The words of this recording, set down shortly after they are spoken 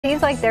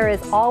Seems like there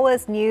is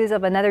always news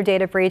of another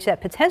data breach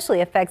that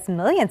potentially affects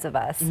millions of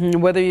us.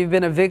 Whether you've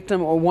been a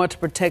victim or want to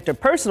protect your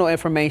personal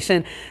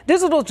information,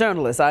 digital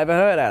journalist Ivan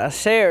Herrera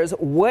shares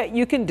what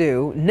you can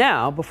do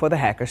now before the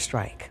hackers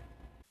strike.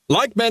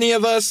 Like many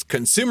of us,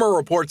 Consumer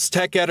Reports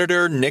tech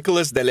editor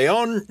Nicholas De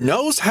Leon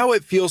knows how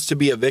it feels to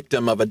be a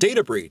victim of a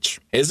data breach.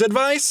 His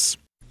advice?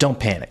 Don't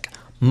panic.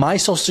 My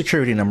social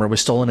security number was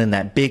stolen in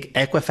that big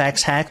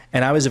Equifax hack,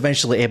 and I was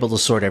eventually able to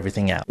sort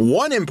everything out.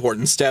 One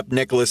important step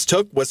Nicholas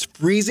took was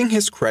freezing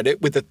his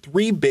credit with the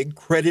 3 big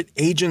credit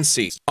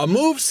agencies, a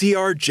move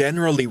CR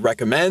generally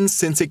recommends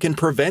since it can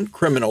prevent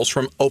criminals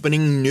from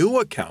opening new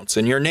accounts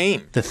in your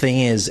name. The thing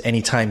is,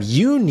 anytime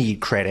you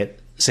need credit,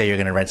 say you're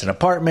going to rent an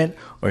apartment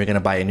or you're going to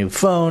buy a new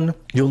phone,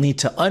 you'll need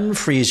to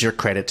unfreeze your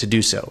credit to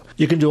do so.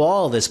 You can do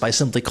all of this by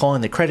simply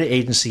calling the credit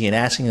agency and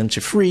asking them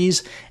to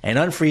freeze and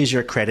unfreeze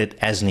your credit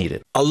as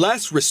needed. A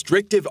less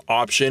restrictive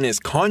option is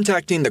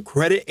contacting the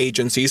credit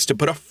agencies to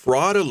put a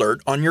fraud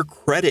alert on your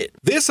credit.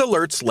 This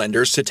alerts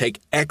lenders to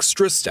take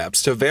extra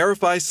steps to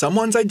verify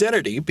someone's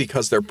identity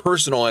because their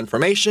personal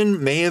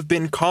information may have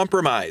been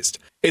compromised.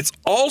 It's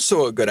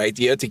also a good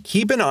idea to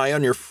keep an eye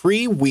on your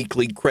free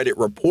weekly credit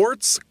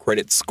reports,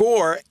 credit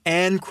score,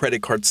 and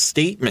credit card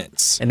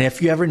statements. And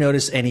if you ever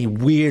notice any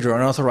weird or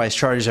unauthorized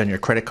charges on your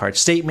credit card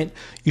statement,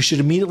 you should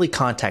immediately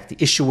contact the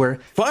issuer.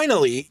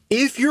 Finally,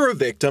 if you're a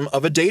victim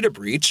of a data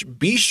breach,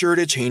 be sure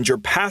to change your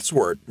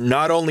password,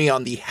 not only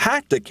on the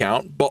hacked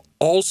account, but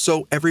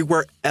also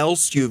everywhere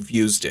else you've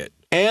used it.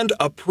 And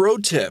a pro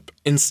tip,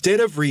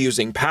 instead of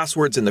reusing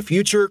passwords in the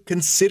future,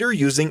 consider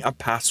using a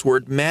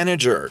password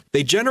manager.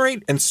 They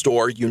generate and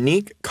store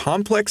unique,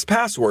 complex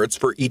passwords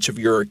for each of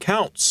your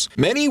accounts.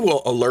 Many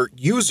will alert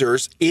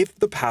users if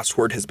the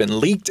password has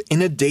been leaked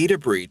in a data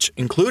breach,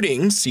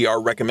 including CR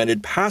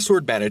recommended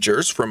password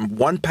managers from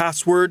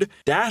 1Password,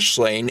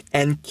 Dashlane,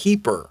 and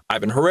Keeper.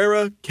 Ivan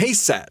Herrera,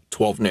 KSAT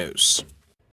 12 News.